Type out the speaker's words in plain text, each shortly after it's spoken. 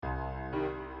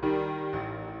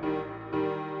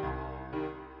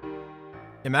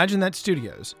Imagine That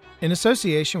Studios, in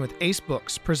association with Ace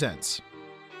Books, presents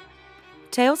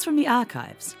Tales from the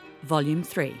Archives, Volume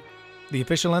 3. the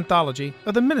official anthology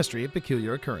of the Ministry of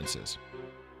Peculiar Occurrences.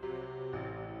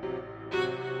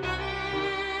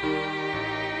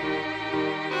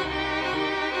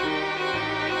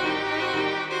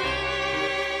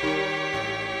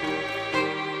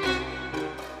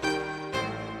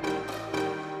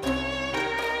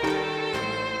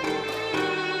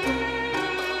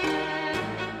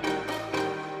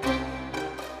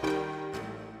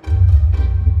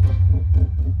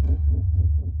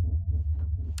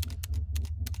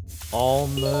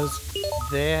 Almost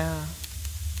there.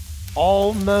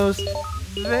 Almost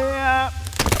there.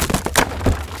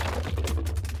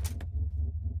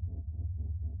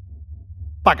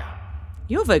 Bugger.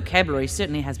 Your vocabulary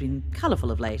certainly has been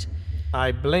colourful of late.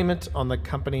 I blame it on the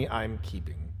company I'm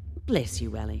keeping. Bless you,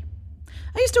 Welly.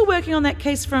 Are you still working on that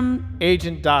case from...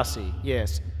 Agent Darcy,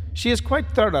 yes. She is quite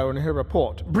thorough in her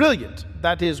report. Brilliant,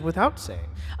 that is without saying.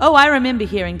 Oh, I remember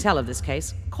hearing tell of this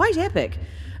case. Quite epic.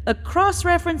 A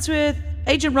cross-reference with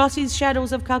Agent Rossi's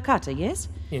Shadows of Calcutta, yes?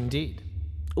 Indeed.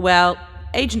 Well,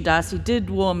 Agent Darcy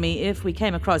did warn me if we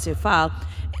came across her file,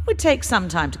 it would take some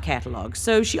time to catalogue,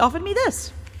 so she offered me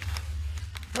this.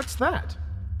 What's that?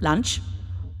 Lunch.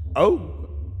 Oh,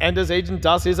 and as Agent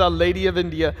Darcy is our Lady of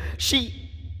India,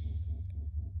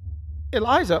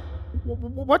 Eliza,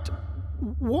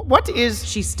 what is...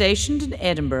 She's stationed in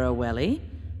Edinburgh, Welly.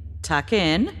 Tuck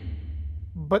in.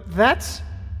 But that's...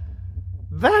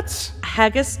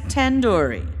 Haggis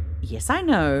Tandoori. Yes, I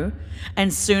know.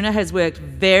 And Suna has worked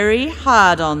very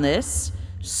hard on this.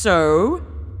 So,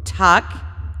 tuck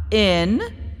in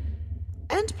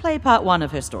and play part 1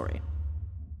 of her story.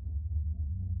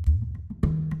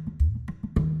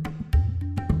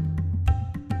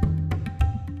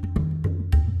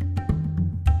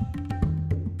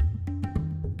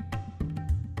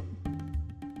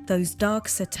 Those Dark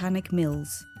Satanic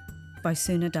Mills by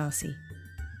Suna Darcy,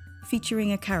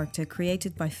 featuring a character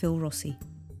created by Phil Rossi.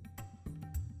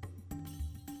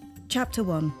 Chapter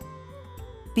 1.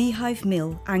 Beehive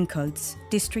Mill, Ancoats,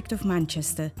 District of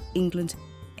Manchester, England,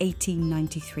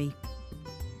 1893.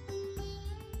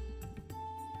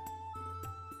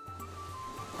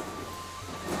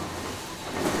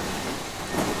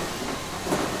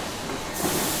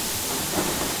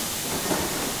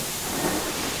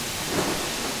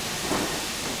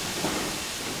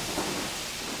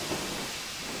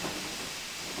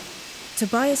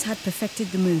 Tobias had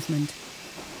perfected the movement.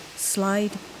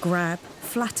 Slide, grab,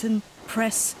 flatten,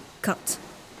 press, cut.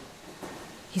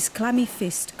 His clammy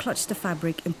fist clutched the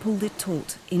fabric and pulled it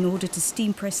taut in order to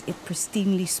steam press it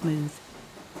pristinely smooth.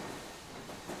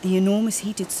 The enormous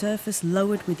heated surface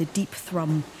lowered with a deep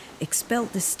thrum,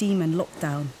 expelled the steam and locked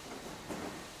down.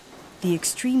 The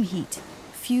extreme heat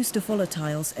fused the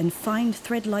volatiles and fine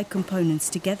thread-like components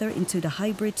together into the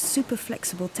hybrid super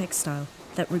flexible textile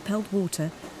that repelled water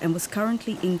and was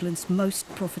currently England's most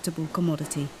profitable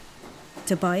commodity.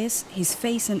 Tobias, his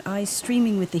face and eyes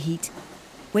streaming with the heat,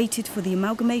 waited for the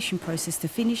amalgamation process to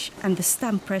finish, and the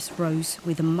stamp press rose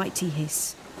with a mighty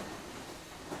hiss.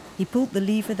 He pulled the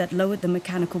lever that lowered the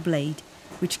mechanical blade,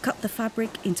 which cut the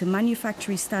fabric into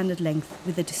manufactory standard length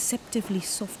with a deceptively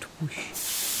soft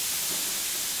whoosh.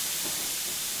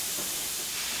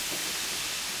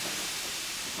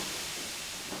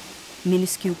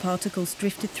 Minuscule particles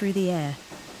drifted through the air,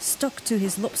 stuck to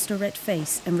his lobster-red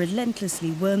face and relentlessly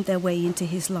wormed their way into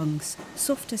his lungs,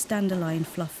 soft as dandelion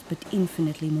fluff but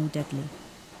infinitely more deadly.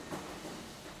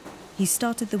 He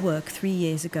started the work 3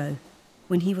 years ago,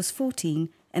 when he was 14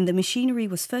 and the machinery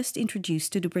was first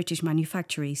introduced to the British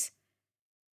manufactories.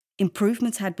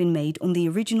 Improvements had been made on the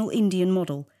original Indian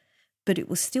model, but it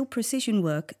was still precision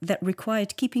work that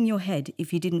required keeping your head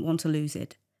if you didn't want to lose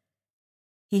it.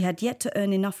 He had yet to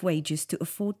earn enough wages to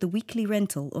afford the weekly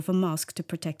rental of a mask to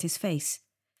protect his face.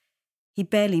 He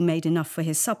barely made enough for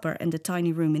his supper and the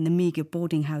tiny room in the meagre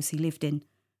boarding house he lived in.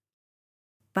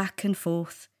 Back and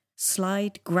forth,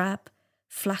 slide, grab,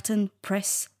 flatten,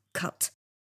 press, cut.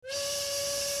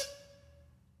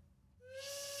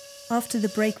 After the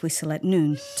break whistle at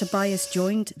noon, Tobias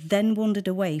joined, then wandered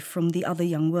away from the other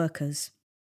young workers.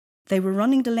 They were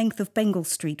running the length of Bengal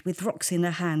Street with rocks in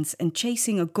their hands and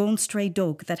chasing a gaunt stray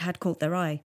dog that had caught their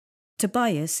eye.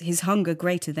 Tobias, his hunger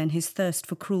greater than his thirst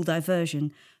for cruel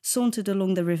diversion, sauntered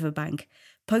along the riverbank,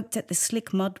 poked at the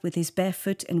slick mud with his bare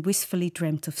foot and wistfully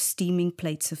dreamt of steaming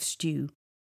plates of stew.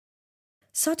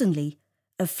 Suddenly,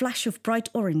 a flash of bright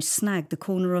orange snagged the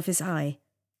corner of his eye.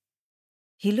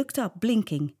 He looked up,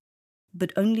 blinking,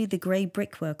 but only the grey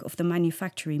brickwork of the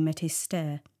manufactory met his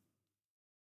stare.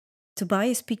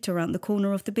 Tobias peeked around the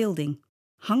corner of the building.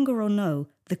 Hunger or no,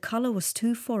 the colour was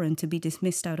too foreign to be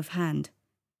dismissed out of hand.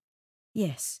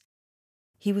 Yes,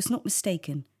 he was not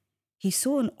mistaken. He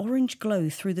saw an orange glow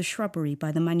through the shrubbery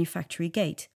by the manufactory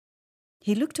gate.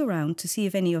 He looked around to see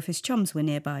if any of his chums were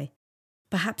nearby.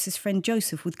 Perhaps his friend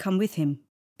Joseph would come with him,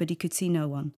 but he could see no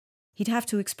one. He'd have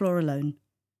to explore alone.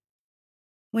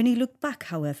 When he looked back,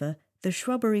 however, the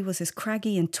shrubbery was as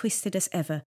craggy and twisted as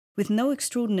ever, with no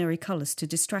extraordinary colours to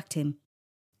distract him.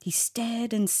 He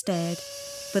stared and stared,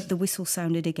 but the whistle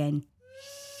sounded again.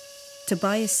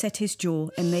 Tobias set his jaw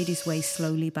and made his way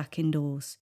slowly back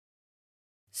indoors.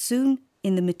 Soon,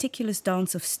 in the meticulous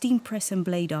dance of steam press and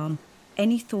blade arm,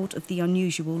 any thought of the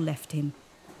unusual left him.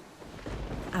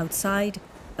 Outside,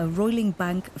 a roiling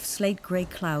bank of slate-grey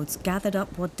clouds gathered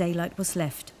up what daylight was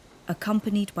left,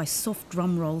 accompanied by soft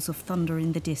drum rolls of thunder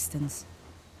in the distance.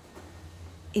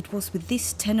 It was with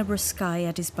this tenebrous sky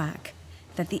at his back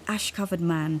that the ash-covered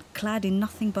man, clad in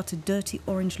nothing but a dirty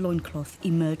orange loincloth,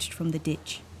 emerged from the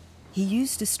ditch. He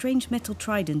used a strange metal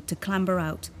trident to clamber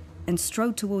out and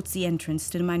strode towards the entrance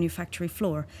to the manufactory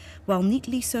floor, while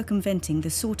neatly circumventing the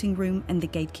sorting room and the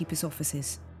gatekeeper's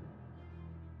offices.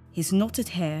 His knotted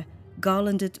hair,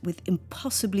 garlanded with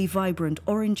impossibly vibrant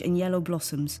orange and yellow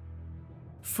blossoms,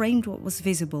 framed what was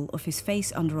visible of his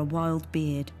face under a wild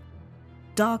beard.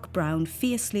 Dark brown,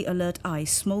 fiercely alert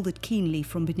eyes smouldered keenly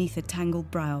from beneath a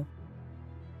tangled brow.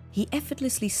 He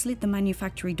effortlessly slid the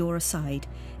manufactory door aside,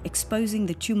 exposing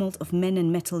the tumult of men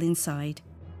and metal inside.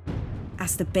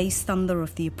 As the bass thunder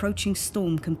of the approaching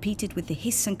storm competed with the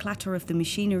hiss and clatter of the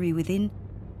machinery within,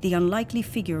 the unlikely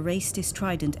figure raised his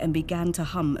trident and began to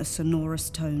hum a sonorous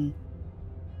tone.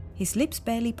 His lips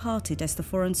barely parted as the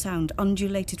foreign sound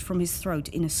undulated from his throat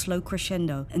in a slow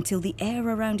crescendo until the air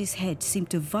around his head seemed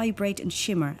to vibrate and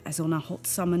shimmer as on a hot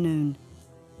summer noon.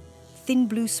 Thin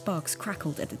blue sparks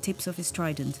crackled at the tips of his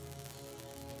trident.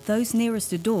 Those nearest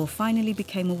the door finally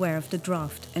became aware of the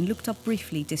draft and looked up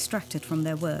briefly, distracted from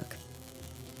their work.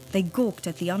 They gawked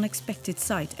at the unexpected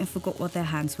sight and forgot what their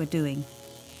hands were doing.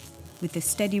 With the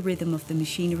steady rhythm of the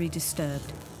machinery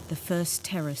disturbed, the first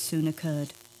terror soon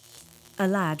occurred. A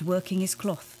lad working his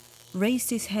cloth raised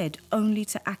his head only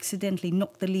to accidentally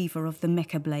knock the lever of the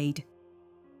mecha blade.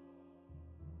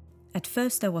 At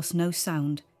first there was no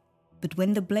sound, but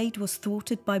when the blade was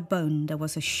thwarted by bone, there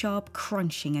was a sharp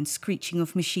crunching and screeching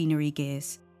of machinery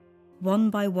gears. One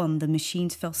by one the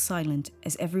machines fell silent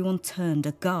as everyone turned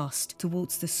aghast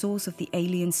towards the source of the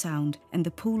alien sound and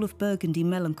the pool of burgundy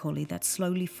melancholy that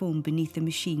slowly formed beneath the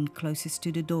machine closest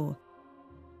to the door.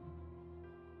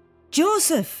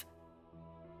 "Joseph!"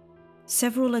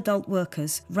 Several adult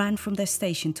workers ran from their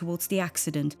station towards the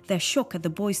accident. Their shock at the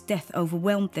boy's death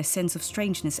overwhelmed their sense of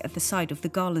strangeness at the sight of the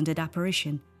garlanded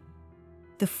apparition.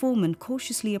 The foreman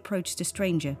cautiously approached the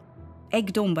stranger,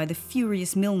 egged on by the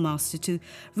furious millmaster to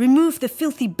remove the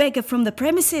filthy beggar from the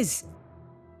premises.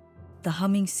 The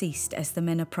humming ceased as the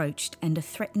men approached, and a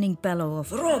threatening bellow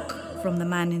of "Rock!" from the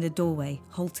man in the doorway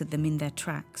halted them in their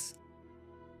tracks.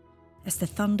 As the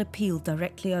thunder pealed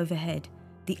directly overhead,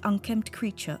 the unkempt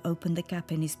creature opened the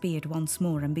gap in his beard once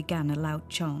more and began a loud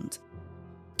chant.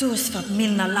 "Tusfab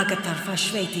milna lagatar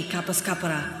fashveti kapas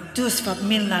kapara. Tusfab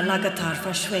milna lagatar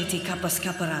fashveti kapas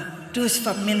kapara.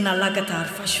 Tusfab milna lagatar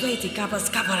fashveti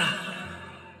kapas kapara."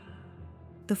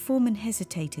 The foreman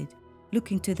hesitated,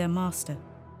 looking to their master,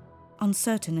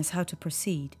 uncertain as how to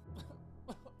proceed.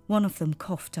 One of them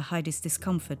coughed to hide his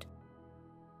discomfort.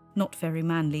 Not very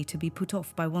manly to be put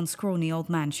off by one scrawny old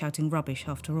man shouting rubbish,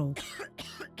 after all.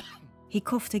 He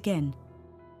coughed again,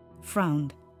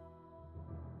 frowned.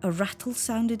 A rattle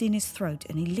sounded in his throat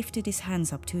and he lifted his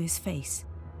hands up to his face.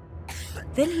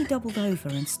 Then he doubled over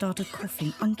and started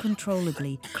coughing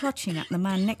uncontrollably, clutching at the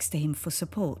man next to him for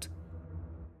support.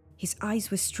 His eyes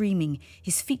were streaming,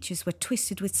 his features were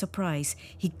twisted with surprise.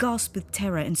 He gasped with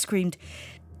terror and screamed,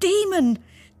 "Demon!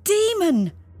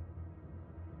 Demon!"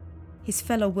 His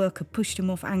fellow worker pushed him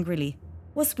off angrily.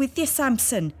 "What's with you,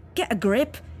 Samson? Get a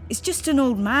grip. It's just an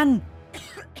old man."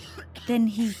 Then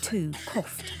he too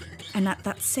coughed, and at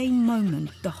that same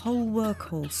moment the whole work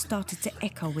hall started to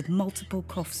echo with multiple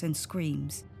coughs and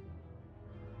screams.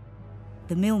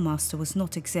 The millmaster was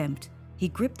not exempt. He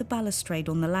gripped the balustrade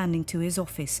on the landing to his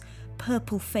office,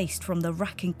 purple-faced from the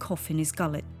racking cough in his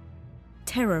gullet.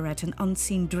 Terror at an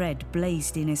unseen dread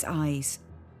blazed in his eyes.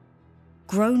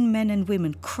 Grown men and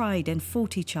women cried and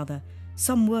fought each other.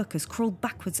 Some workers crawled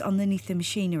backwards underneath the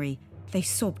machinery. They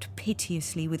sobbed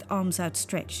piteously with arms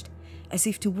outstretched, as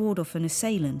if to ward off an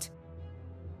assailant.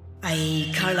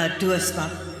 "Ai, Carla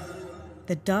Duasvab."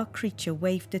 The dark creature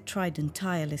waved the trident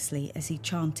tirelessly as he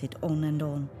chanted on and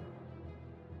on.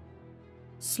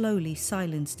 Slowly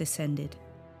silence descended.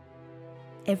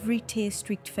 Every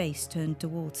tear-streaked face turned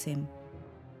towards him.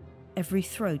 Every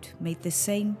throat made the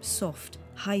same soft,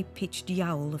 high-pitched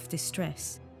yowl of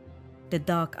distress. The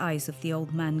dark eyes of the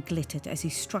old man glittered as he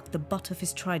struck the butt of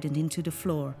his trident into the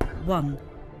floor 1,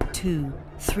 2,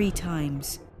 3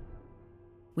 times.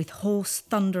 With hoarse,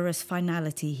 thunderous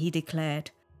finality, he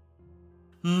declared,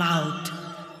 "Maut,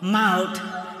 Maut,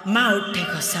 Maut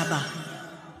Tekosaba."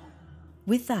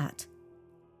 With that,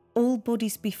 all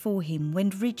bodies before him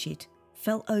went rigid,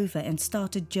 fell over and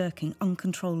started jerking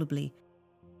uncontrollably.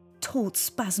 Taut,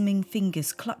 spasming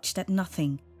fingers clutched at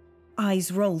nothing.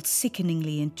 Eyes rolled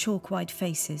sickeningly in chalk-white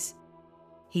faces.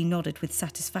 He nodded with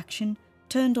satisfaction,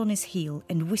 turned on his heel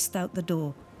and whisked out the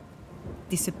door,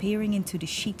 disappearing into the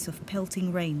sheets of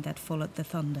pelting rain that followed the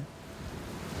thunder.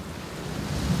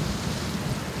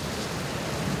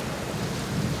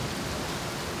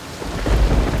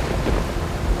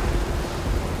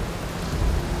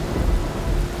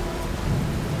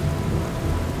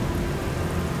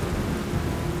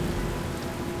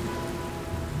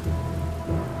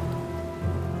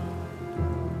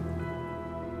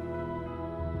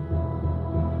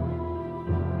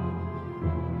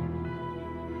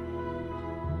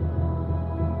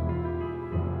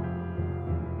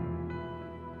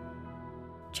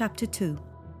 Chapter 2.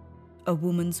 A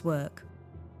Woman's Work.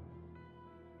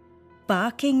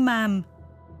 "Barking, ma'am."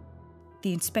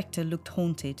 The inspector looked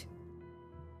haunted.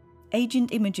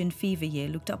 Agent Imogen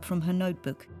Feveryear looked up from her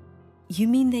notebook. "You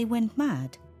mean they went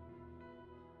mad?"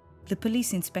 The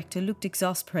police inspector looked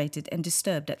exasperated and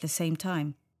disturbed at the same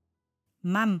time.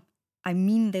 "Ma'am, I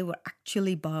mean they were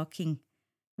actually barking.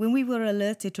 When we were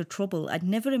alerted to trouble, I'd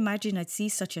never imagined I'd see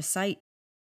such a sight.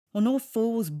 On all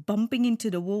fours, bumping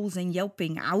into the walls and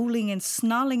yelping, howling and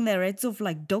snarling their heads off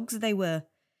like dogs they were.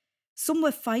 Some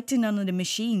were fighting under the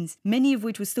machines, many of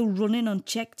which were still running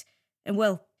unchecked, and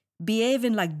well,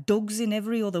 behaving like dogs in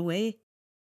every other way."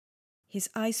 His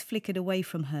eyes flickered away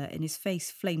from her and his face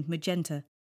flamed magenta.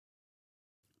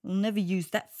 "I'll never use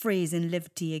that phrase in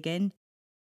levity again."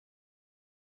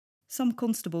 Some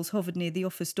constables hovered near the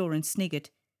office door and sniggered,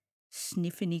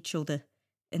 "Sniffing each other,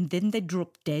 and then they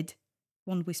dropped dead,"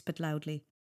 one whispered loudly.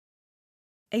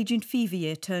 Agent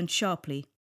Feveryear turned sharply.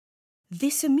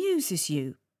 "This amuses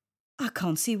you? I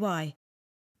can't see why."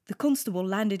 The constable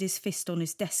landed his fist on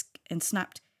his desk and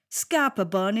snapped, "Scarper,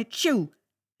 Barnett, shoo!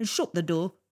 And shut the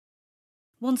door."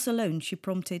 Once alone, she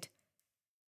prompted,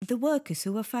 "The workers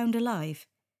who were found alive,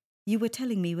 you were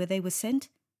telling me where they were sent?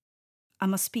 I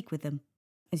must speak with them."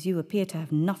 "As you appear to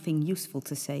have nothing useful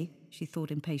to say," she thought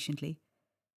impatiently,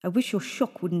 "I wish your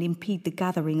shock wouldn't impede the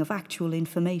gathering of actual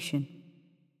information."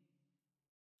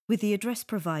 With the address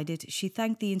provided, she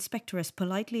thanked the inspector as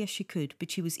politely as she could,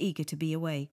 but she was eager to be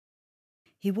away.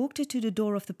 He walked her to the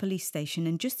door of the police station,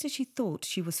 and just as she thought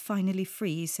she was finally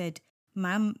free, he said,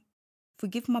 "Ma'am,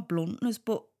 forgive my bluntness,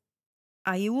 but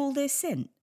are you all they sent?"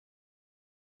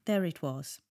 There it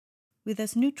was. With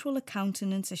as neutral a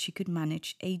countenance as she could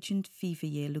manage, Agent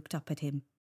Feveryear looked up at him.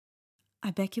 "I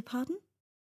beg your pardon?"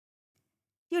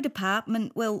 "Your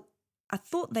department, well, I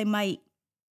thought they might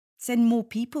send more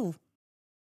people.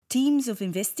 Teams of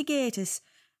investigators.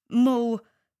 More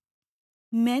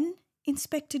men,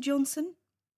 Inspector Johnson?"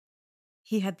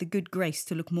 He had the good grace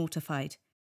to look mortified.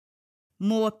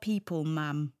 "More people,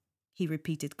 ma'am," he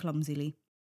repeated clumsily.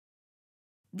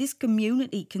 "This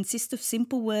community consists of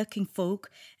simple working folk,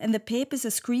 and the papers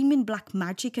are screaming black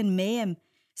magic and mayhem,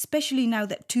 especially now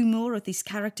that 2 more of these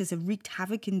characters have wreaked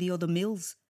havoc in the other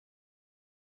mills."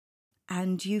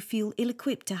 "And you feel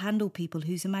ill-equipped to handle people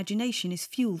whose imagination is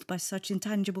fueled by such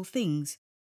intangible things?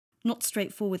 Not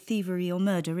straightforward thievery or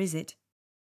murder, is it?"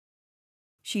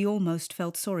 She almost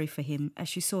felt sorry for him as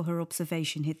she saw her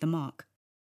observation hit the mark.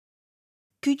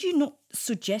 "Could you not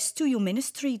suggest to your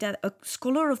ministry that a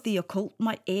scholar of the occult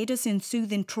might aid us in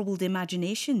soothing troubled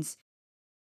imaginations?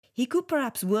 He could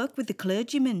perhaps work with the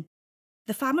clergymen.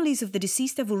 The families of the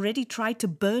deceased have already tried to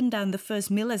burn down the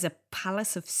first mill as a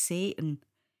palace of Satan.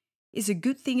 It's a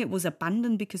good thing it was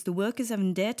abandoned because the workers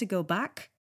haven't dared to go back."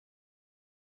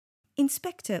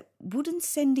 "Inspector, wouldn't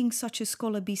sending such a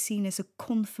scholar be seen as a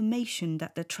confirmation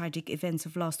that the tragic events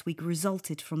of last week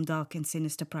resulted from dark and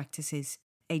sinister practices?"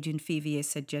 Agent Feveryear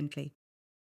said gently.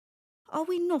 "Are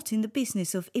we not in the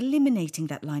business of eliminating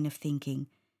that line of thinking?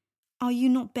 Are you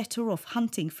not better off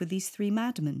hunting for these 3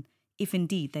 madmen, if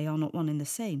indeed they are not one and the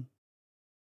same?"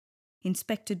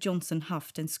 Inspector Johnson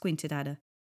huffed and squinted at her.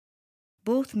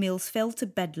 "Both mills fell to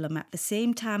bedlam at the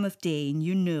same time of day, and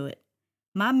you know it.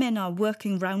 My men are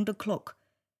working round the clock.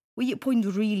 What your point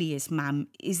really is, ma'am,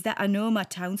 is that I know my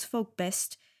townsfolk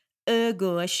best.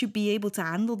 Ergo, I should be able to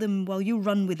handle them while you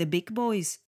run with the big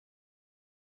boys."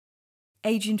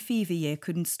 Agent Feveryear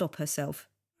couldn't stop herself.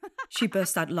 She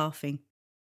burst out laughing.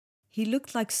 He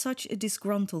looked like such a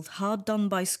disgruntled,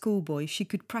 hard-done-by schoolboy she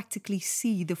could practically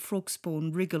see the frog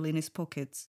spawn wriggle in his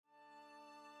pockets.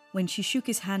 When she shook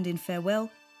his hand in farewell,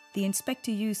 the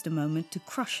inspector used a moment to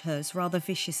crush hers rather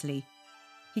viciously.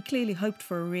 He clearly hoped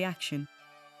for a reaction.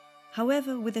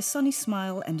 However, with a sunny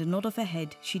smile and a nod of her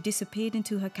head, she disappeared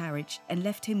into her carriage and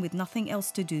left him with nothing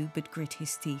else to do but grit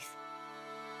his teeth.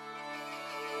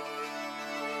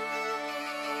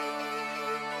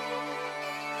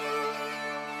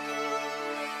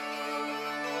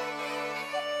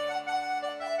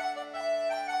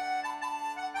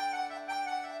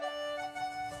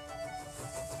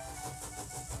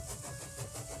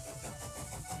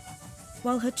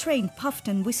 While her train puffed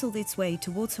and whistled its way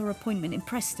towards her appointment in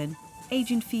Preston,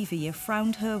 Agent Feveryear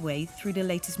frowned her way through the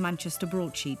latest Manchester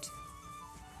broadsheet.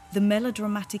 The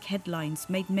melodramatic headlines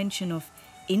made mention of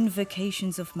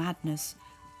invocations of madness,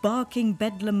 barking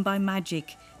bedlam by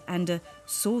magic, and a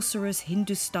sorcerer's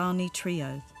Hindustani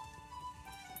trio.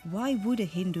 Why would a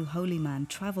Hindu holy man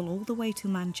travel all the way to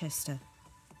Manchester?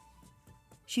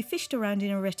 She fished around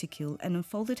in her reticule and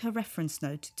unfolded her reference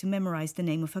note to memorise the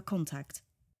name of her contact.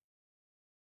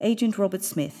 Agent Robert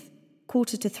Smith,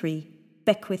 2:45,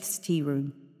 Beckwith's Tea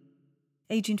Room.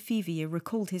 Agent Feveryear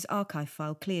recalled his archive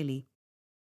file clearly.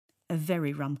 A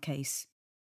very rum case.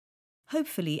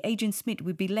 Hopefully, Agent Smith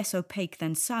would be less opaque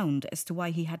than Sound as to why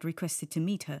he had requested to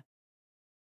meet her.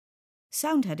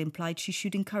 Sound had implied she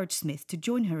should encourage Smith to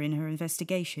join her in her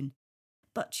investigation,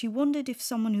 but she wondered if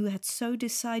someone who had so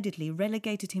decidedly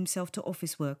relegated himself to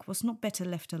office work was not better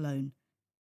left alone.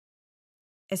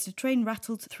 As the train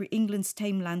rattled through England's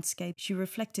tame landscape, she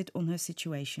reflected on her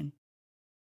situation.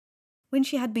 When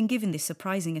she had been given this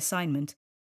surprising assignment,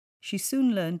 she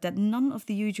soon learned that none of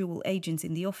the usual agents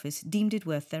in the office deemed it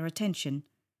worth their attention.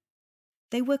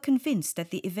 They were convinced that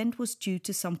the event was due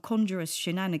to some conjurer's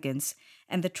shenanigans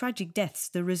and the tragic deaths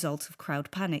the result of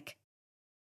crowd panic.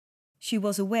 She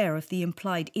was aware of the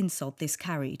implied insult this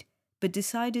carried, but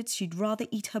decided she'd rather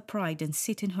eat her pride than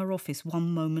sit in her office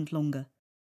one moment longer.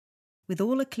 With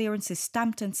all her clearances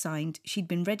stamped and signed, she'd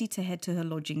been ready to head to her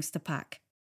lodgings to pack.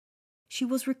 She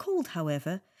was recalled,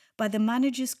 however, by the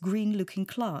manager's green-looking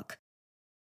clerk.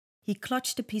 He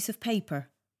clutched a piece of paper,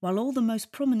 while all the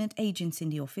most prominent agents in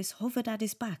the office hovered at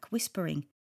his back, whispering,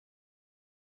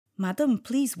 "Madam,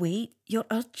 please wait. You're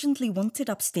urgently wanted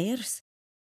upstairs.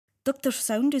 Dr.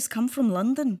 Sound has come from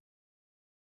London."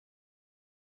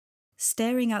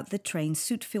 Staring out the train's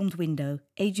soot-filmed window,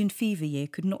 Agent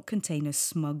Feveryear could not contain a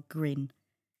smug grin.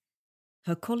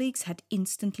 Her colleagues had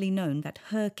instantly known that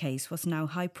her case was now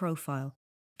high profile,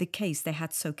 the case they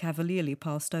had so cavalierly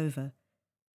passed over.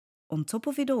 On top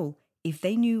of it all, if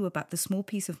they knew about the small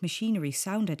piece of machinery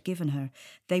Sound had given her,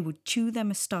 they would chew their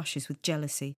moustaches with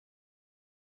jealousy.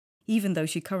 Even though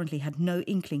she currently had no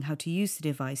inkling how to use the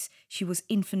device, she was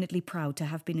infinitely proud to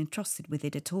have been entrusted with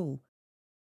it at all.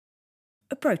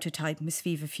 "A prototype, Miss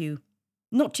Feverfew.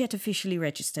 Not yet officially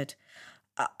registered.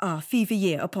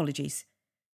 Feveryear, apologies.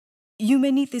 You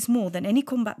may need this more than any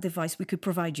combat device we could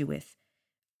provide you with.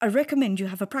 I recommend you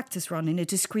have a practice run in a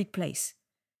discreet place.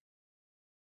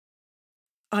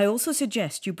 I also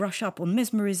suggest you brush up on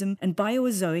mesmerism and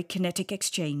bioazoic kinetic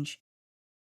exchange."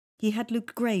 He had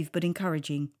looked grave but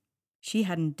encouraging. She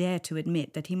hadn't dared to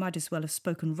admit that he might as well have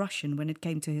spoken Russian when it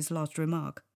came to his last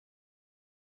remark.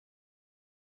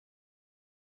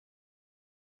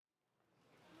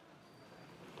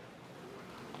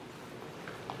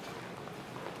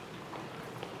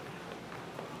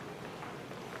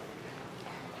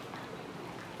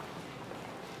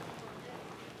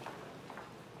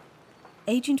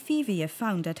 Agent Feveryear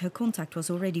found that her contact was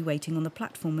already waiting on the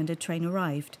platform when the train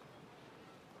arrived.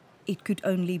 It could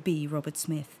only be Robert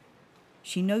Smith.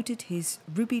 She noted his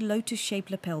ruby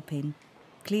lotus-shaped lapel pin,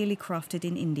 clearly crafted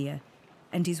in India,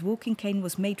 and his walking cane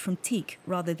was made from teak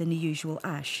rather than the usual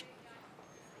ash.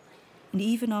 And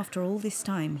even after all this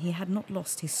time, he had not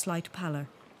lost his slight pallor.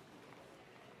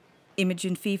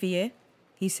 "Imogen Feveryear,"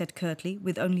 he said curtly,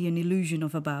 with only an illusion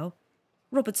of a bow.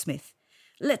 "Robert Smith.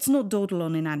 Let's not dawdle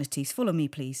on inanities. Follow me,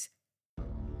 please."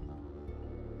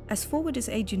 As forward as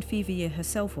Agent Feveryear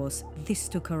herself was, this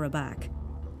took her aback.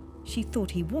 She thought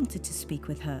he wanted to speak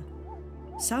with her.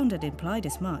 Sound had implied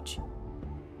as much.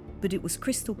 But it was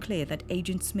crystal clear that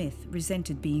Agent Smith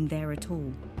resented being there at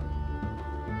all.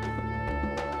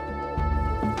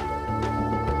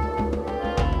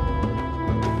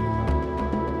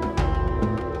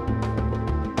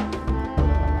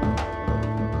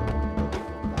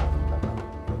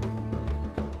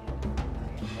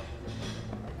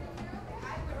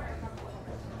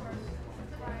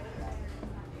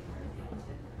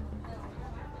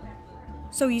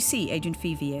 So you see, Agent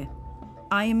Fivier,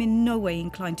 I am in no way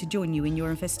inclined to join you in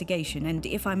your investigation, and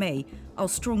if I may, I'll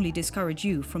strongly discourage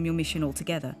you from your mission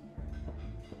altogether.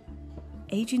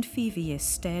 Agent Fivier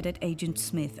stared at Agent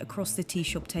Smith across the tea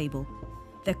shop table,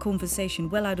 their conversation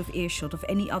well out of earshot of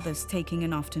any others taking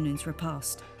an afternoon's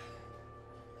repast.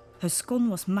 Her scone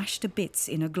was mashed to bits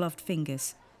in her gloved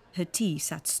fingers. Her tea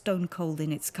sat stone cold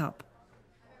in its cup.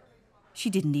 She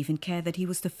didn't even care that he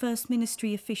was the first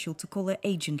ministry official to call her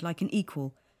agent like an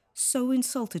equal. So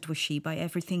insulted was she by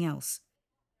everything else.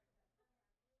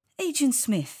 Agent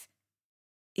Smith,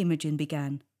 Imogen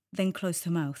began, then closed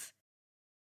her mouth.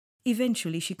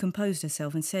 Eventually she composed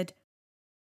herself and said,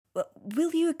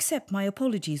 Will you accept my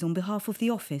apologies on behalf of the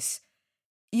office?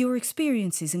 Your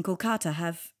experiences in Kolkata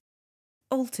have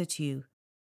altered you.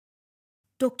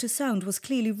 Dr. Sound was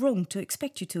clearly wrong to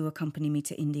expect you to accompany me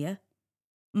to India.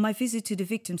 My visit to the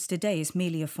victims today is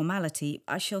merely a formality.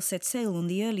 I shall set sail on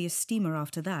the earliest steamer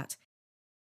after that.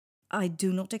 I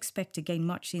do not expect to gain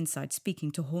much insight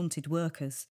speaking to haunted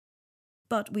workers.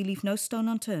 But we leave no stone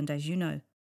unturned, as you know.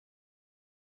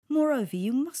 Moreover,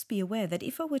 you must be aware that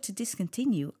if I were to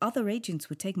discontinue, other agents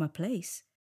would take my place.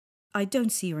 I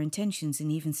don't see your intentions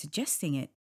in even suggesting it.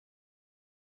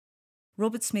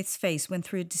 Robert Smith's face went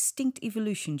through a distinct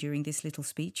evolution during this little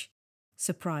speech.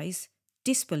 Surprise,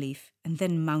 disbelief, and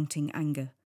then mounting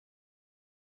anger.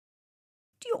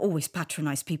 Do you always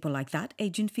patronize people like that,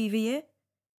 Agent Fivier?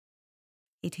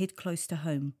 It hit close to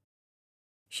home.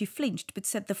 She flinched but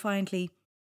said defiantly,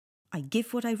 I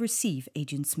give what I receive,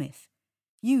 Agent Smith.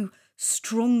 You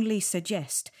strongly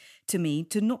suggest to me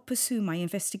to not pursue my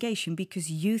investigation because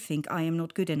you think I am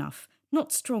not good enough,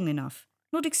 not strong enough,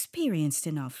 not experienced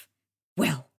enough.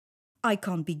 Well, I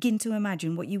can't begin to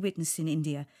imagine what you witnessed in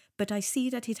India, but I see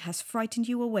that it has frightened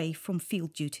you away from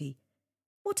field duty.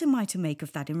 What am I to make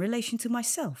of that in relation to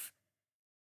myself?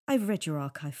 I've read your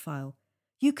archive file.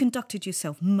 You conducted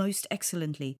yourself most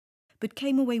excellently, but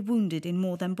came away wounded in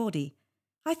more than body.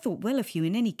 I thought well of you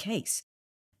in any case,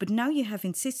 but now you have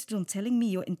insisted on telling me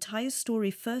your entire story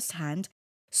firsthand,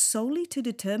 solely to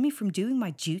deter me from doing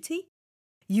my duty?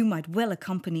 You might well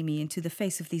accompany me into the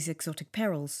face of these exotic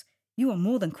perils. You are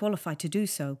more than qualified to do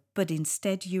so, but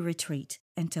instead you retreat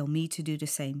and tell me to do the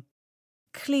same.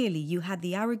 Clearly you had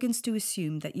the arrogance to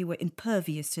assume that you were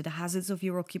impervious to the hazards of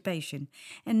your occupation,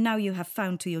 and now you have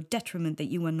found to your detriment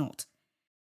that you are not.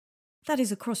 That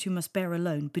is a cross you must bear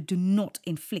alone, but do not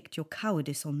inflict your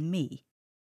cowardice on me.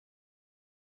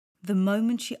 The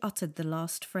moment she uttered the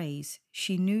last phrase,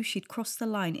 she knew she'd crossed the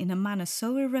line in a manner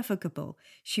so irrevocable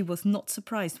she was not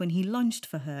surprised when he lunged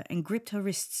for her and gripped her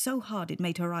wrist so hard it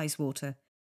made her eyes water.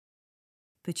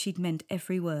 But she'd meant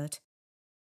every word.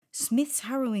 Smith's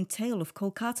harrowing tale of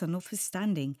Kolkata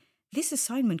notwithstanding, this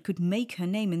assignment could make her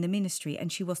name in the ministry,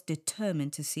 and she was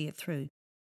determined to see it through.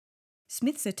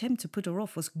 Smith's attempt to put her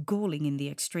off was galling in the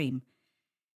extreme.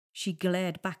 She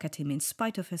glared back at him in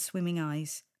spite of her swimming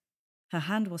eyes. Her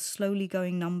hand was slowly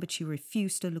going numb, but she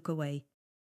refused to look away.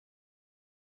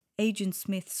 Agent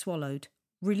Smith swallowed,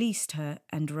 released her,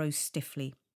 and rose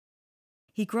stiffly.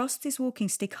 He grasped his walking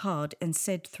stick hard and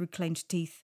said through clenched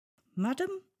teeth,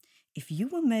 Madam, if you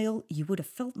were male, you would have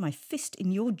felt my fist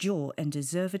in your jaw, and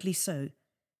deservedly so.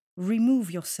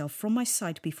 Remove yourself from my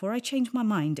sight before I change my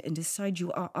mind and decide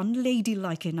you are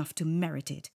unladylike enough to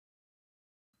merit it.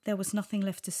 There was nothing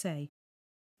left to say.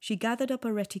 She gathered up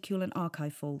a reticule and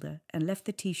archive folder and left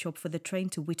the tea shop for the train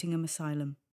to Whittingham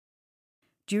Asylum.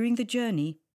 During the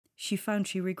journey, she found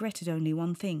she regretted only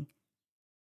one thing.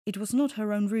 It was not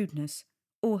her own rudeness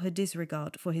or her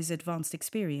disregard for his advanced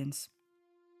experience.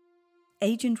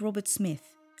 Agent Robert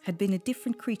Smith had been a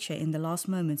different creature in the last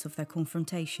moments of their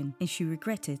confrontation, and she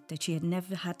regretted that she had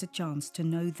never had the chance to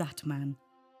know that man.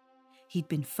 He'd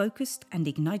been focused and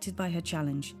ignited by her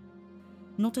challenge,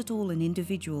 not at all an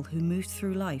individual who moved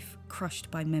through life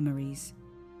crushed by memories.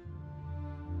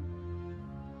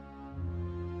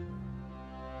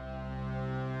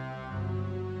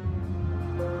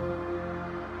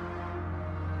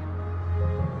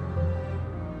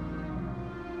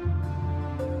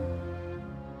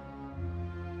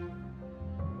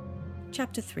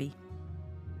 Chapter 3.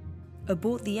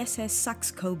 Aboard the SS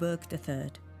Saxe-Coburg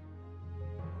III.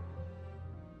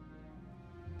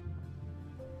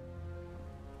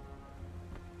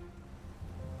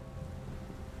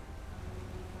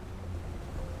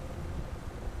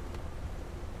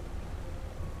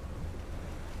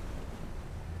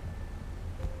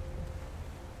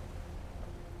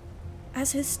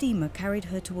 As her steamer carried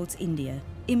her towards India,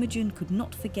 Imogen could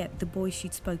not forget the boy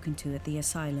she'd spoken to at the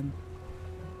asylum.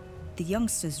 The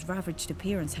youngster's ravaged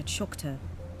appearance had shocked her.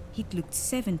 He'd looked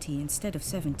 70 instead of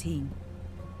 17.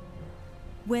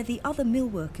 Where the other mill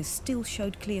workers still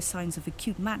showed clear signs of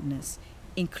acute madness,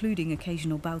 including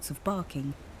occasional bouts of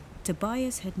barking,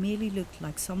 Tobias had merely looked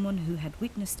like someone who had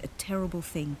witnessed a terrible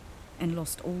thing and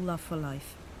lost all love for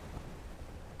life.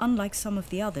 Unlike some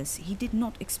of the others, he did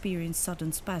not experience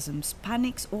sudden spasms,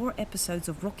 panics, or episodes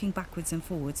of rocking backwards and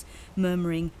forwards,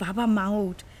 murmuring, "Baba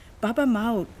Maut! Baba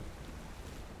Maut!"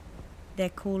 "They're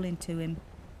calling to him,"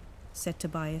 said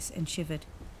Tobias and shivered.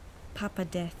 "Papa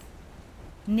Death.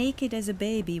 Naked as a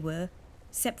baby were,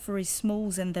 'cept for his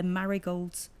smalls and them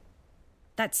marigolds.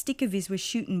 That stick of his was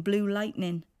shooting blue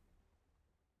lightning."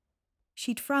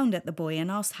 She'd frowned at the boy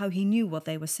and asked how he knew what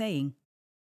they were saying.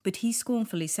 But he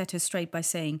scornfully set her straight by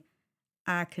saying,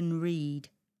 "I can read,"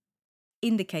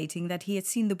 indicating that he had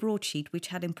seen the broadsheet which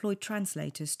had employed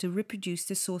translators to reproduce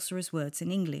the sorcerer's words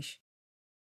in English.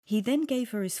 He then gave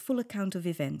her his full account of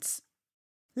events.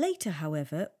 Later,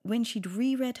 however, when she'd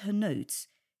reread her notes,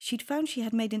 she'd found she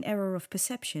had made an error of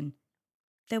perception.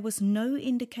 There was no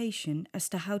indication as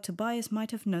to how Tobias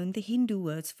might have known the Hindu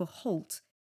words for halt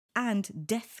and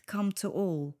death come to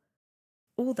all,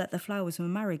 or that the flowers were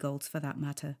marigolds for that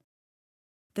matter.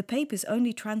 The papers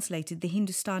only translated the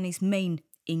Hindustani's main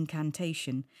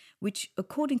incantation, which,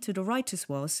 according to the writers,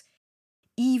 was,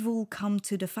 "Evil come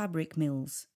to the fabric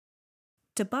mills."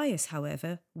 Tobias,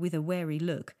 however, with a wary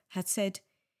look, had said,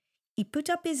 "He put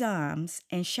up his arms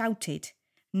and shouted,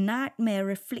 'Nightmare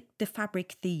afflict the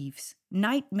fabric thieves!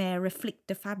 Nightmare afflict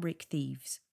the fabric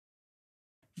thieves!'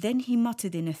 Then he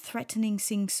muttered in a threatening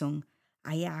sing-song,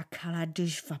 'Aya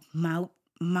Kaladishva Maut,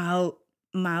 Maut,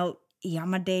 Maut,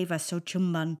 Yamadeva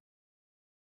Sochumban.'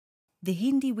 The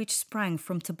Hindi which sprang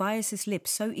from Tobias's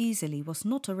lips so easily was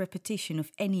not a repetition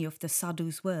of any of the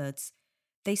sadhu's words.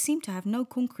 They seemed to have no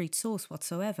concrete source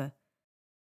whatsoever.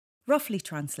 Roughly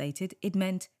translated, it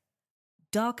meant,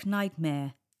 "Dark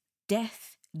nightmare,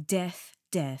 death, death,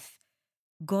 death.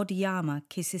 God Yama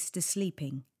kisses the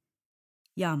sleeping."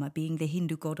 Yama being the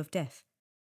Hindu god of death.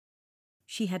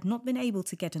 She had not been able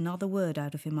to get another word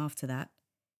out of him after that.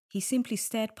 He simply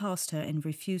stared past her and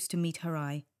refused to meet her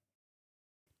eye.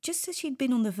 Just as she'd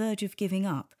been on the verge of giving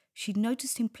up, she'd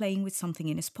noticed him playing with something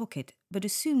in his pocket, but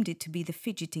assumed it to be the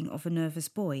fidgeting of a nervous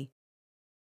boy.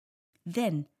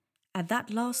 Then, at that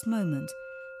last moment,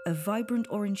 a vibrant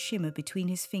orange shimmer between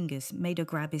his fingers made her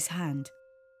grab his hand.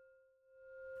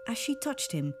 As she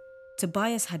touched him,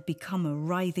 Tobias had become a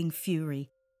writhing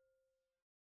fury.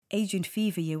 Agent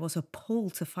Feveryear was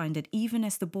appalled to find that even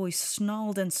as the boy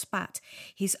snarled and spat,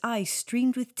 his eyes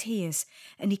streamed with tears,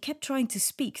 and he kept trying to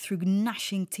speak through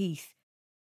gnashing teeth.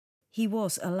 He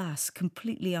was, alas,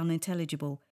 completely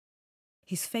unintelligible,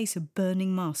 his face a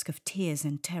burning mask of tears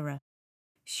and terror.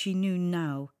 She knew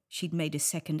now she'd made a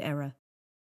second error.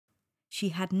 She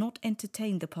had not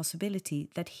entertained the possibility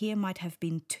that here might have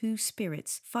been two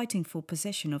spirits fighting for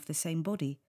possession of the same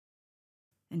body.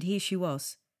 And here she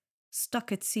was,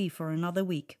 stuck at sea for another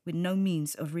week with no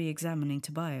means of re-examining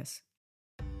Tobias.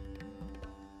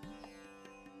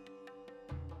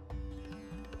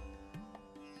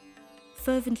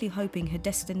 Fervently hoping her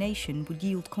destination would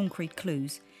yield concrete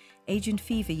clues, Agent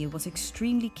Feveryear was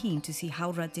extremely keen to see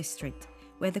Howrah district,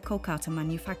 where the Kolkata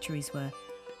manufactories were.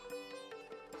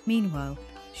 Meanwhile,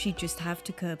 she'd just have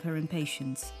to curb her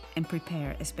impatience and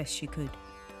prepare as best she could.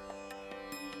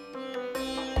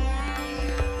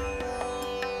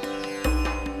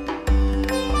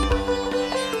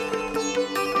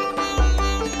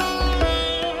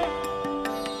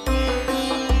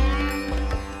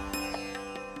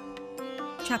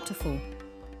 Chapter 4.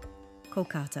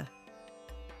 Kolkata.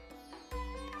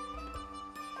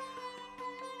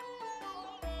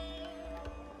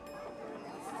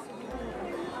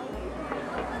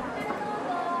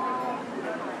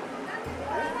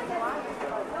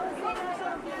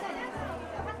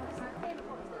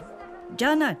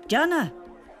 Jana!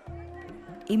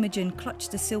 Imogen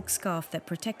clutched the silk scarf that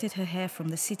protected her hair from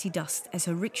the city dust as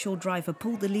her rickshaw driver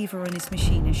pulled the lever on his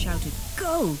machine and shouted,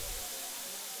 "Go!"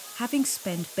 Having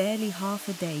spent barely half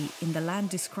a day in the land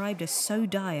described as so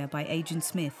dire by Agent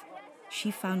Smith, she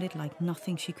found it like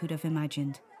nothing she could have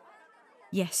imagined.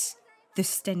 Yes, the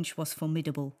stench was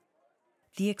formidable.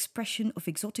 The expression of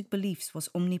exotic beliefs was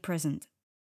omnipresent.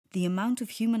 The amount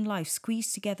of human life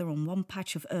squeezed together on one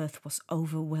patch of earth was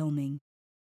overwhelming.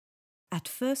 At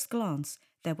first glance,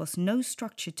 there was no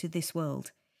structure to this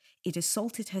world. It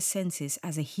assaulted her senses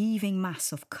as a heaving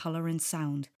mass of colour and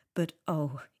sound, but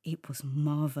oh, it was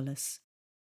marvellous.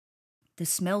 The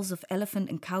smells of elephant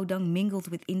and cow dung mingled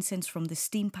with incense from the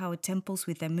steam-powered temples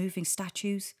with their moving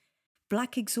statues.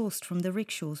 Black exhaust from the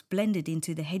rickshaws blended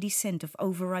into the heady scent of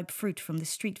overripe fruit from the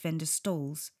street vendors'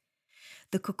 stalls.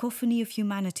 The cacophony of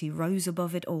humanity rose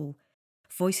above it all,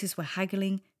 Voices were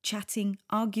haggling, chatting,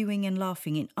 arguing and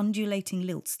laughing in undulating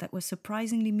lilts that were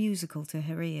surprisingly musical to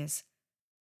her ears.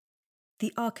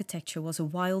 The architecture was a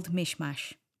wild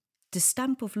mishmash. The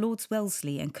stamp of Lords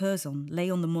Wellesley and Curzon lay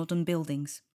on the modern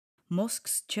buildings.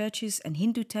 Mosques, churches and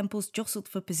Hindu temples jostled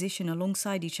for position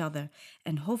alongside each other,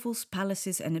 and hovels,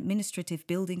 palaces and administrative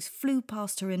buildings flew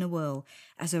past her in a whirl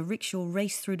as a rickshaw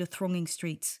raced through the thronging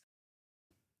streets.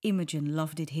 Imogen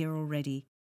loved it here already.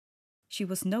 She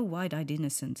was no wide-eyed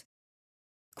innocent.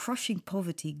 Crushing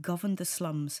poverty governed the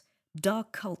slums,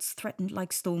 dark cults threatened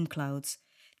like storm clouds,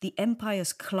 the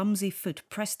empire's clumsy foot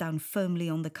pressed down firmly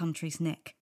on the country's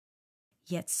neck.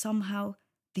 Yet somehow,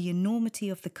 the enormity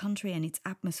of the country and its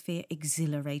atmosphere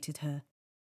exhilarated her.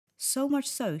 So much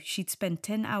so, she'd spent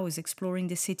 10 hours exploring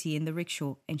the city in the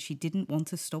rickshaw, and she didn't want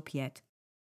to stop yet.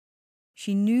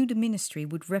 She knew the ministry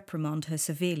would reprimand her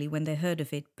severely when they heard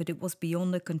of it, but it was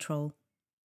beyond her control.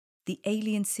 The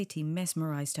alien city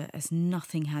mesmerized her as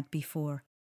nothing had before.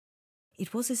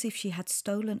 It was as if she had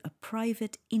stolen a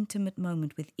private, intimate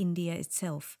moment with India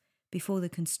itself, before the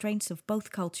constraints of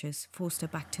both cultures forced her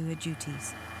back to her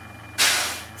duties.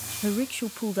 Her rickshaw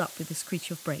pulled up with a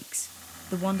screech of brakes.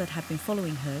 The one that had been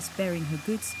following hers, bearing her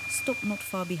goods, stopped not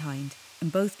far behind,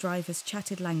 and both drivers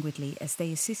chatted languidly as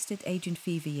they assisted Agent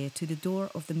Feveryear to the door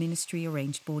of the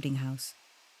ministry-arranged boarding house.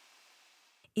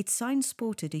 Its sign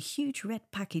sported a huge red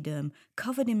pachyderm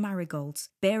covered in marigolds,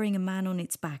 bearing a man on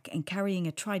its back and carrying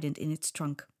a trident in its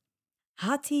trunk.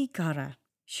 "Hati Kara,"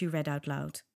 she read out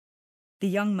loud. The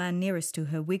young man nearest to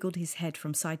her wiggled his head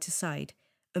from side to side,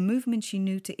 a movement she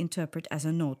knew to interpret as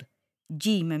a nod.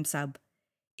 "Ji, Mem Sab.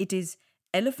 It is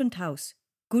Elephant House,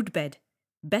 good bed,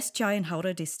 best chai in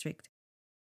Howrah district."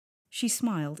 She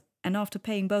smiled, and after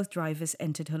paying both drivers,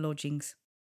 entered her lodgings.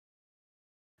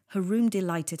 Her room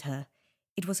delighted her.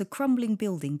 It was a crumbling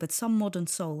building, but some modern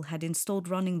soul had installed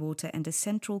running water and a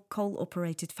central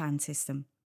coal-operated fan system.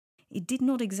 It did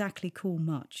not exactly cool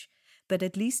much, but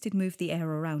at least it moved the air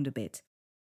around a bit.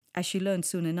 As she learned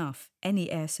soon enough, any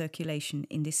air circulation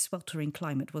in this sweltering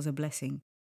climate was a blessing.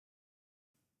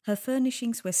 Her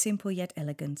furnishings were simple yet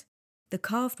elegant. The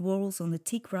carved whorls on the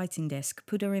teak writing desk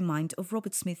put her in mind of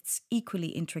Robert Smith's equally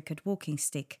intricate walking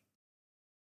stick.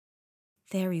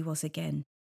 There he was again.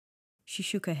 She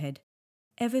shook her head.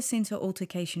 Ever since her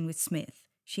altercation with Smith,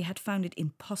 she had found it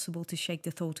impossible to shake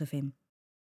the thought of him.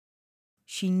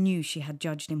 She knew she had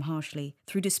judged him harshly,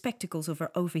 through the spectacles of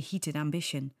her overheated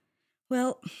ambition.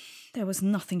 Well, there was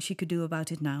nothing she could do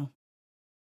about it now.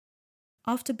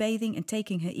 After bathing and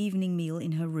taking her evening meal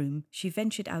in her room, she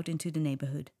ventured out into the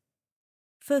neighbourhood.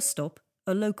 First stop,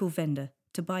 a local vendor,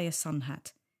 to buy a sun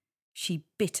hat. She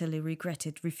bitterly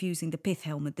regretted refusing the pith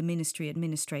helmet the ministry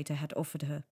administrator had offered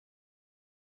her.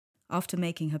 After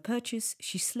making her purchase,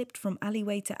 she slipped from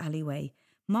alleyway to alleyway,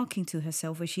 marking to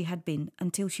herself where she had been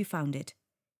until she found it.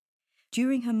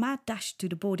 During her mad dash to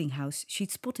the boarding house,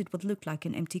 she'd spotted what looked like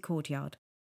an empty courtyard.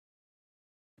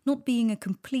 Not being a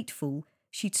complete fool,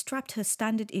 she'd strapped her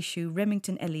standard issue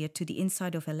Remington Elliott to the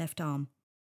inside of her left arm.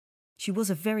 She was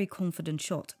a very confident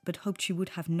shot, but hoped she would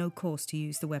have no cause to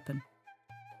use the weapon.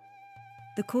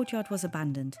 The courtyard was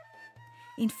abandoned.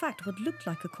 In fact, what looked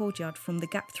like a courtyard from the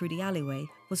gap through the alleyway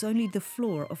was only the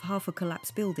floor of half a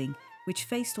collapsed building, which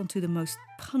faced onto the most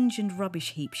pungent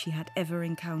rubbish heap she had ever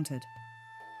encountered.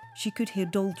 She could hear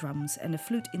doldrums and a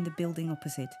flute in the building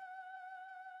opposite.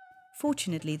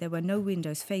 Fortunately, there were no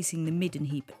windows facing the midden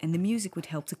heap, and the music would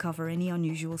help to cover any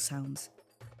unusual sounds.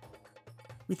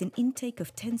 With an intake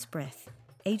of tense breath,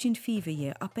 Agent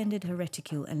Feveryear upended her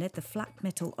reticule and let the flat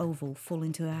metal oval fall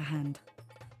into her hand.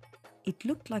 It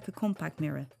looked like a compact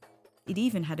mirror. It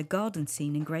even had a garden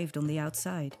scene engraved on the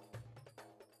outside.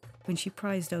 When she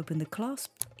prized open the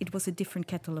clasp, it was a different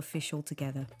kettle of fish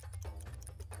altogether.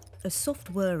 A soft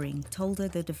whirring told her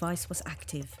the device was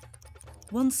active.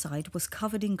 One side was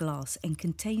covered in glass and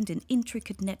contained an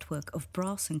intricate network of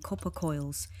brass and copper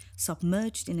coils,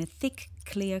 submerged in a thick,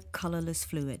 clear, colourless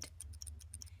fluid.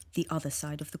 The other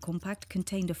side of the compact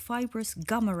contained a fibrous,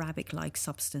 gum arabic-like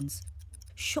substance,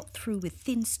 shot through with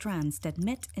thin strands that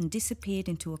met and disappeared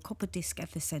into a copper disc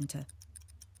at the centre.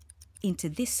 Into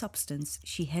this substance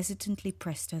she hesitantly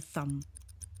pressed her thumb.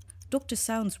 Dr.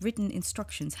 Sound's written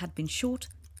instructions had been short,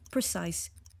 precise,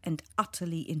 and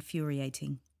utterly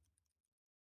infuriating.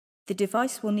 The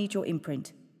device will need your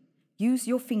imprint. Use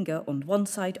your finger on one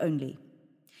side only.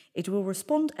 It will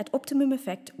respond at optimum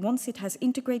effect once it has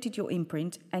integrated your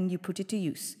imprint and you put it to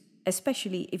use,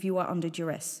 especially if you are under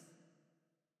duress.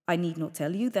 I need not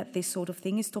tell you that this sort of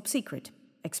thing is top secret,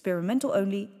 experimental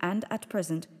only, and at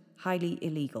present, highly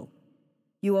illegal.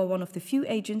 You are one of the few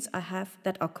agents I have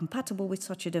that are compatible with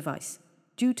such a device.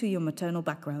 due to your maternal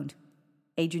background.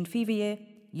 Agent Vivier,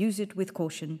 use it with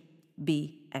caution.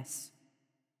 B.S.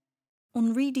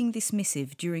 On reading this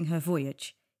missive during her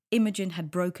voyage, Imogen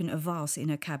had broken a vase in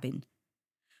her cabin.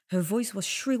 Her voice was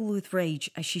shrill with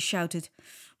rage as she shouted,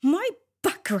 "My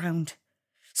background!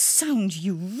 Sound,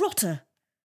 you rotter!"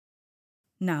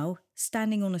 Now,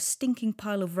 standing on a stinking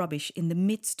pile of rubbish in the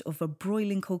midst of a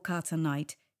broiling Kolkata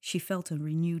night, she felt a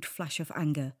renewed flash of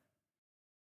anger.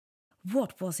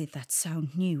 What was it that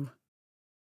Sound knew?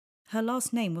 Her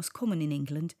last name was common in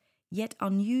England, yet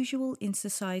unusual in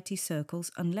society circles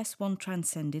unless one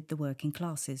transcended the working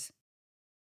classes.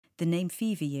 The name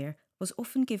Vivier was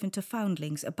often given to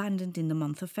foundlings abandoned in the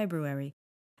month of February,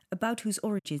 about whose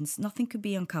origins nothing could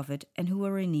be uncovered and who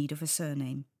were in need of a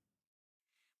surname.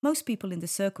 Most people in the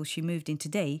circle she moved in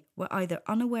today were either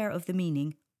unaware of the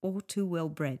meaning or too well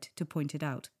bred to point it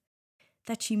out.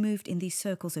 That she moved in these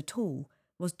circles at all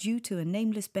was due to a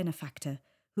nameless benefactor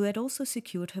who had also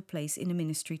secured her place in a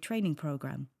ministry training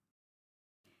program.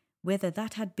 Whether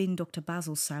that had been Dr.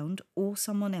 Basil Sound or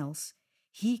someone else,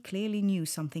 he clearly knew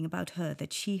something about her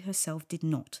that she herself did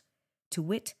not, to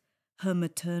wit, her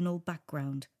maternal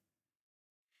background.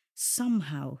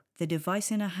 Somehow, the device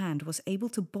in her hand was able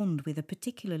to bond with a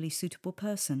particularly suitable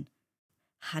person.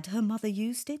 Had her mother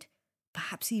used it?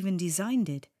 Perhaps even designed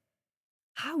it?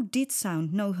 How did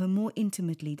Sound know her more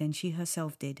intimately than she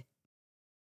herself did?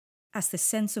 As the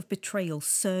sense of betrayal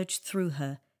surged through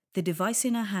her, the device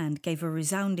in her hand gave a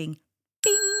resounding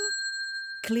ping,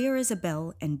 clear as a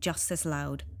bell and just as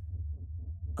loud.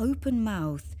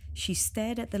 Open-mouthed, she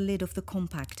stared at the lid of the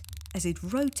compact as it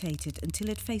rotated until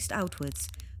it faced outwards,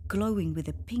 glowing with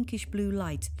a pinkish-blue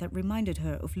light that reminded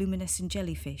her of luminescent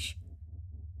jellyfish.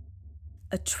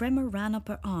 A tremor ran up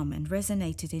her arm and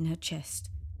resonated in her chest.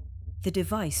 The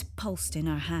device pulsed in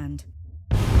her hand.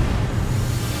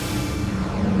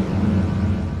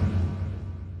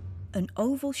 An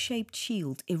oval-shaped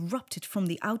shield erupted from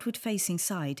the outward-facing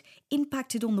side,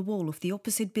 impacted on the wall of the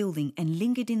opposite building and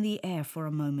lingered in the air for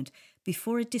a moment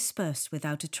before it dispersed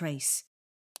without a trace.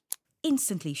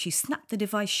 Instantly, she snapped the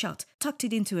device shut, tucked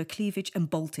it into her cleavage and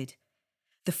bolted.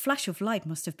 The flash of light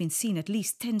must have been seen at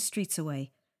least 10 streets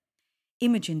away.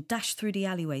 Imogen dashed through the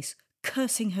alleyways,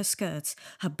 cursing her skirts,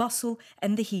 her bustle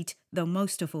and the heat, though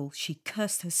most of all she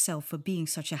cursed herself for being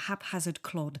such a haphazard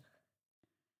clod.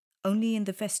 Only in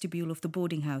the vestibule of the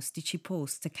boarding house did she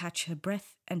pause to catch her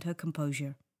breath and her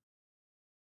composure.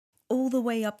 All the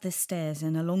way up the stairs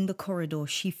and along the corridor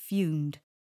she fumed,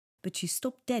 but she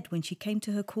stopped dead when she came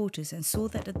to her quarters and saw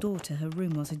that the door to her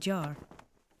room was ajar.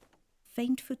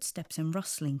 Faint footsteps and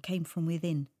rustling came from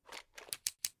within.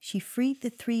 She freed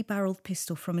the 3-barreled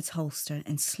pistol from its holster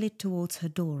and slid towards her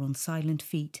door on silent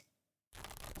feet.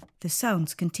 The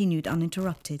sounds continued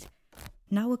uninterrupted,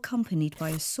 now accompanied by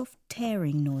a soft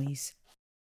tearing noise.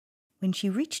 When she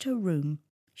reached her room,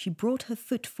 she brought her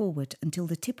foot forward until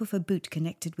the tip of her boot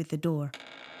connected with the door.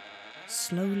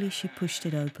 Slowly she pushed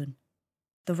it open.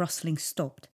 The rustling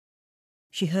stopped.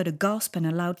 She heard a gasp and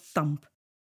a loud thump.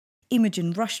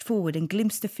 Imogen rushed forward and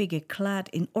glimpsed a figure clad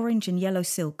in orange and yellow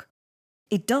silk.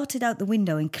 It darted out the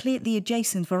window and cleared the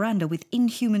adjacent veranda with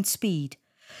inhuman speed.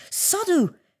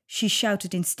 "Sadhu!" she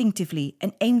shouted instinctively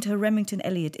and aimed her Remington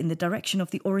Elliott in the direction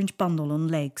of the orange bundle on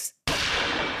legs.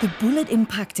 The bullet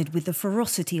impacted with the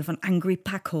ferocity of an angry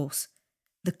pack-horse.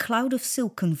 The cloud of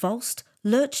silk convulsed,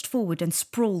 lurched forward and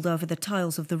sprawled over the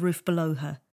tiles of the roof below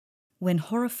her. When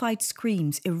horrified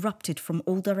screams erupted from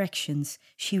all directions,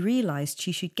 she realized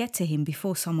she should get to him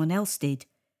before someone else did.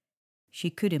 She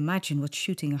could imagine what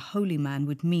shooting a holy man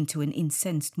would mean to an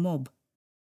incensed mob.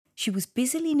 She was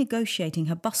busily negotiating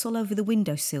her bustle over the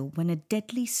windowsill when a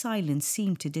deadly silence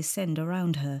seemed to descend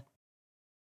around her.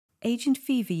 Agent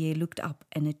Vivier looked up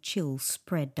and a chill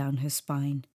spread down her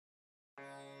spine.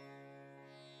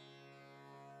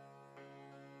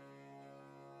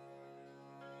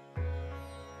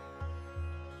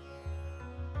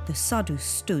 The Sadhu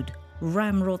stood,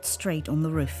 ramrod straight on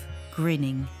the roof,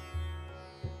 grinning.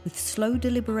 With slow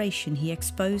deliberation he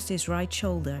exposed his right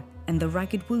shoulder and the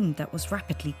ragged wound that was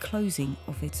rapidly closing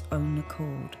of its own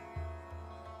accord.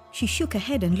 She shook her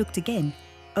head and looked again,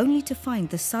 only to find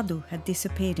the Sadhu had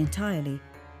disappeared entirely.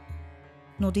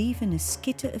 Not even a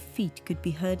skitter of feet could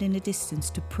be heard in the distance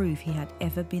to prove he had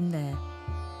ever been there.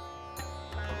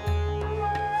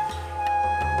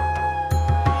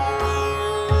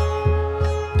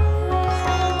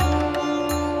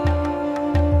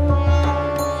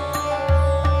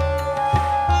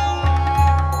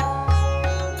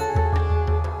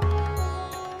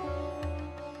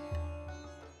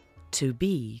 To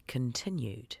be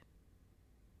continued.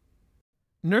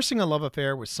 Nursing a love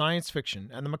affair with science fiction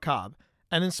and the macabre,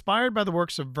 And inspired by the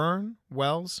works of Verne,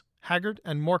 Wells, Haggard,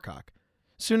 and Moorcock,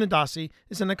 Suna Dasi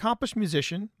is an accomplished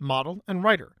musician, model, and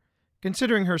writer,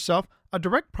 considering herself a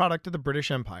direct product of the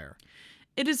British Empire.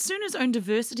 It is Suna's own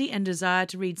diversity and desire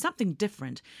to read something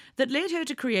different that led her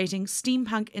to creating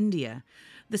Steampunk India,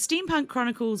 the Steampunk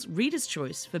Chronicles Reader's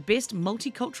Choice for Best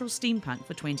Multicultural Steampunk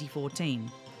for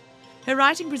 2014. Her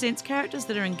writing presents characters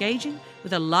that are engaging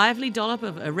with a lively dollop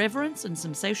of irreverence and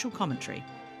some social commentary.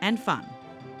 And fun.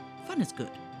 Fun is good.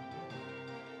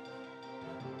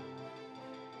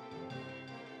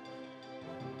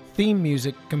 Theme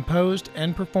music composed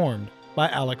and performed by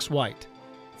Alex White.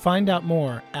 Find out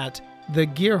more at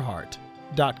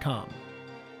thegearheart.com.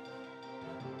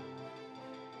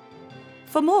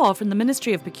 For more from the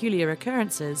Ministry of Peculiar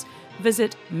Occurrences,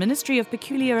 visit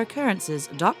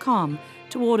ministryofpeculiaroccurrences.com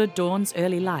to order Dawn's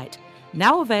Early Light,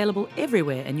 now available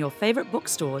everywhere in your favourite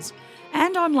bookstores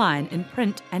and online in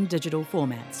print and digital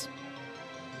formats.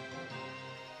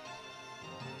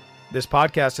 This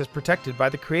podcast is protected by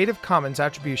the Creative Commons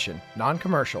Attribution,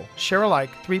 Non-Commercial, Share-alike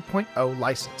 3.0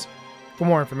 license. For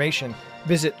more information,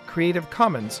 visit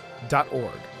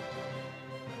creativecommons.org.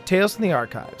 Tales from the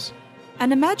Archives.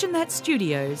 And Imagine That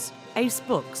Studios, Ace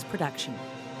Books production.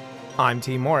 I'm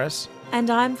T. Morris. And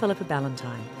I'm Philippa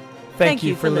Ballantyne. Thank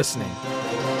you for listening.